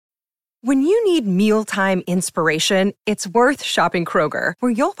When you need mealtime inspiration, it's worth shopping Kroger,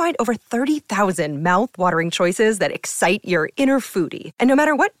 where you'll find over 30,000 mouth-watering choices that excite your inner foodie. And no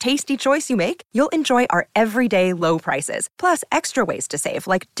matter what tasty choice you make, you'll enjoy our everyday low prices, plus extra ways to save,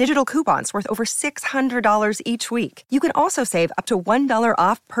 like digital coupons worth over $600 each week. You can also save up to $1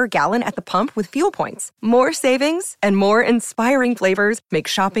 off per gallon at the pump with fuel points. More savings and more inspiring flavors make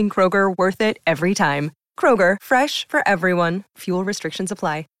shopping Kroger worth it every time. Kroger, fresh for everyone. Fuel restrictions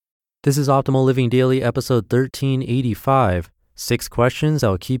apply. This is Optimal Living Daily, episode 1385, 6 Questions That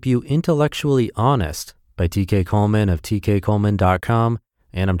Will Keep You Intellectually Honest by TK Coleman of tkcoleman.com.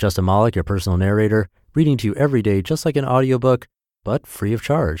 And I'm Justin Malik, your personal narrator, reading to you every day just like an audiobook, but free of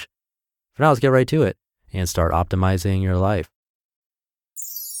charge. For now, let's get right to it and start optimizing your life.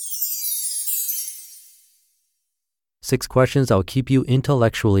 6 Questions That Will Keep You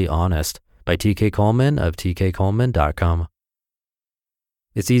Intellectually Honest by TK Coleman of tkcoleman.com.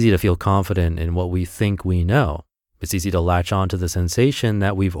 It's easy to feel confident in what we think we know. It's easy to latch on to the sensation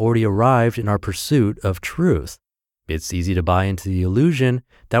that we've already arrived in our pursuit of truth. It's easy to buy into the illusion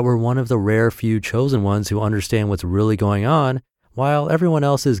that we're one of the rare few chosen ones who understand what's really going on, while everyone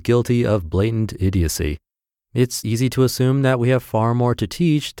else is guilty of blatant idiocy. It's easy to assume that we have far more to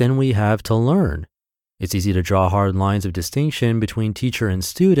teach than we have to learn. It's easy to draw hard lines of distinction between teacher and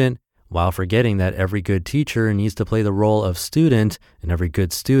student, while forgetting that every good teacher needs to play the role of student and every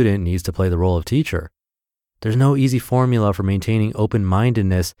good student needs to play the role of teacher. There's no easy formula for maintaining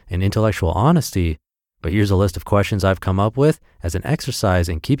open-mindedness and intellectual honesty, but here's a list of questions I've come up with as an exercise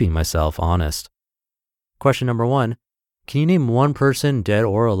in keeping myself honest. Question number 1, can you name one person, dead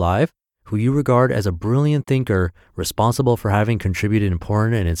or alive, who you regard as a brilliant thinker responsible for having contributed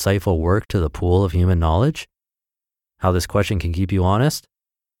important and insightful work to the pool of human knowledge? How this question can keep you honest?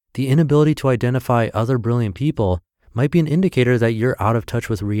 The inability to identify other brilliant people might be an indicator that you're out of touch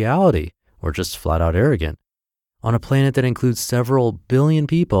with reality or just flat out arrogant. On a planet that includes several billion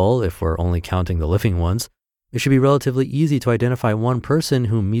people, if we're only counting the living ones, it should be relatively easy to identify one person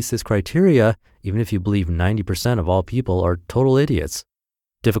who meets this criteria, even if you believe 90% of all people are total idiots.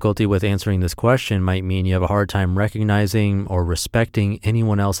 Difficulty with answering this question might mean you have a hard time recognizing or respecting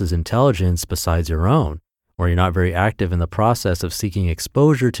anyone else's intelligence besides your own, or you're not very active in the process of seeking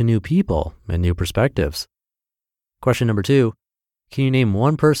exposure to new people and new perspectives. Question number 2, can you name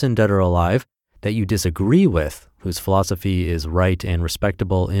one person, dead or alive, that you disagree with, whose philosophy is right and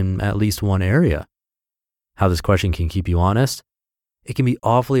respectable in at least one area? How this question can keep you honest? It can be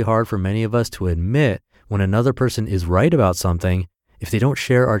awfully hard for many of us to admit when another person is right about something if they don't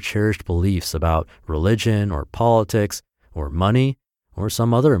share our cherished beliefs about religion or politics or money or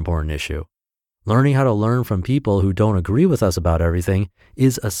some other important issue. Learning how to learn from people who don't agree with us about everything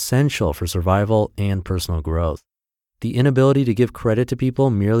is essential for survival and personal growth. The inability to give credit to people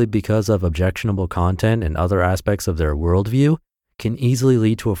merely because of objectionable content and other aspects of their worldview can easily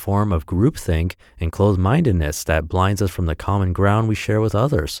lead to a form of groupthink and closed-mindedness that blinds us from the common ground we share with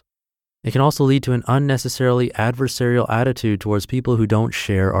others. It can also lead to an unnecessarily adversarial attitude towards people who don't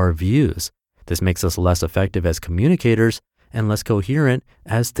share our views. This makes us less effective as communicators and less coherent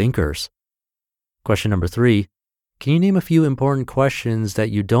as thinkers. Question number 3, can you name a few important questions that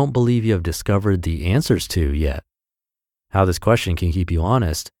you don't believe you have discovered the answers to yet? How this question can keep you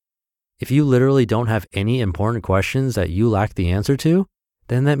honest? If you literally don't have any important questions that you lack the answer to,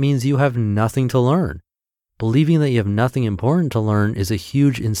 then that means you have nothing to learn. Believing that you have nothing important to learn is a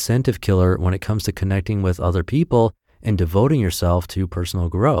huge incentive killer when it comes to connecting with other people and devoting yourself to personal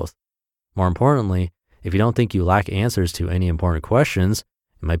growth. More importantly, if you don't think you lack answers to any important questions,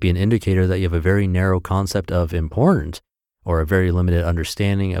 it might be an indicator that you have a very narrow concept of important, or a very limited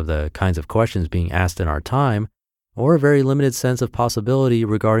understanding of the kinds of questions being asked in our time, or a very limited sense of possibility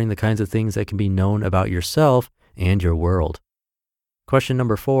regarding the kinds of things that can be known about yourself and your world. Question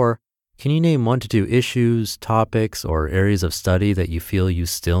number 4, can you name 1 to 2 issues, topics, or areas of study that you feel you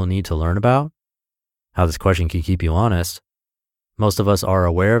still need to learn about? How this question can keep you honest? Most of us are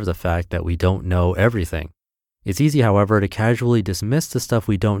aware of the fact that we don't know everything. It's easy, however, to casually dismiss the stuff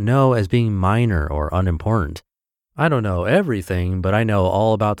we don't know as being minor or unimportant. I don't know everything, but I know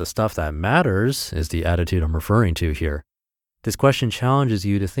all about the stuff that matters, is the attitude I'm referring to here. This question challenges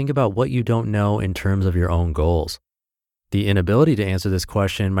you to think about what you don't know in terms of your own goals. The inability to answer this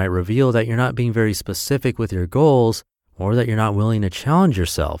question might reveal that you're not being very specific with your goals, or that you're not willing to challenge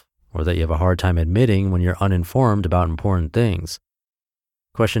yourself, or that you have a hard time admitting when you're uninformed about important things.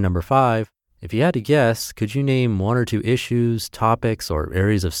 Question number 5, if you had to guess, could you name 1 or 2 issues, topics, or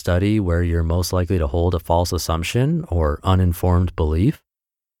areas of study where you're most likely to hold a false assumption or uninformed belief?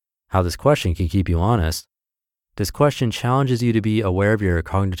 How this question can keep you honest. This question challenges you to be aware of your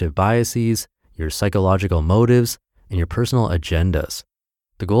cognitive biases, your psychological motives, and your personal agendas.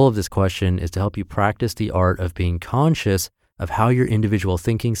 The goal of this question is to help you practice the art of being conscious of how your individual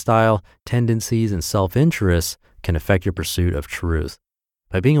thinking style, tendencies, and self-interests can affect your pursuit of truth.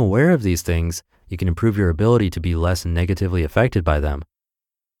 By being aware of these things, you can improve your ability to be less negatively affected by them.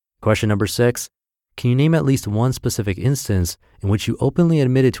 Question number 6, can you name at least one specific instance in which you openly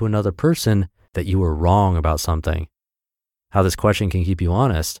admitted to another person that you were wrong about something? How this question can keep you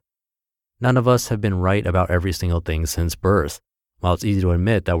honest. None of us have been right about every single thing since birth. While it's easy to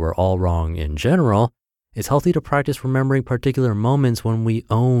admit that we're all wrong in general, it's healthy to practice remembering particular moments when we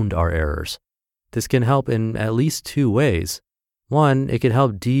owned our errors. This can help in at least 2 ways. One, it can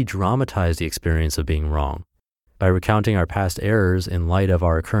help de-dramatize the experience of being wrong. By recounting our past errors in light of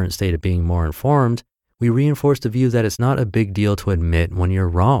our current state of being more informed, we reinforce the view that it's not a big deal to admit when you're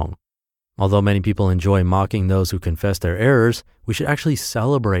wrong. Although many people enjoy mocking those who confess their errors, we should actually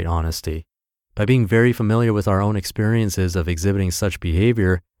celebrate honesty. By being very familiar with our own experiences of exhibiting such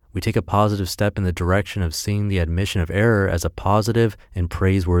behavior, we take a positive step in the direction of seeing the admission of error as a positive and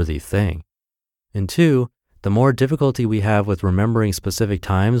praiseworthy thing. And 2, the more difficulty we have with remembering specific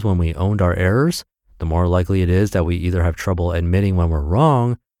times when we owned our errors, the more likely it is that we either have trouble admitting when we're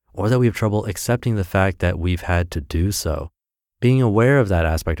wrong or that we have trouble accepting the fact that we've had to do so. Being aware of that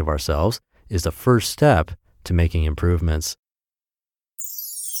aspect of ourselves is the first step to making improvements.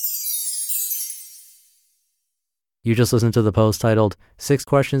 You just listened to the post titled 6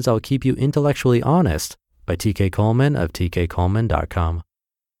 Questions That Will Keep You Intellectually Honest by TK Coleman of tkcoleman.com.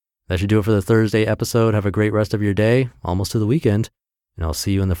 That should do it for the Thursday episode. Have a great rest of your day, almost to the weekend, and I'll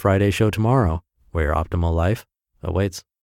see you in the Friday show tomorrow, where your optimal life awaits.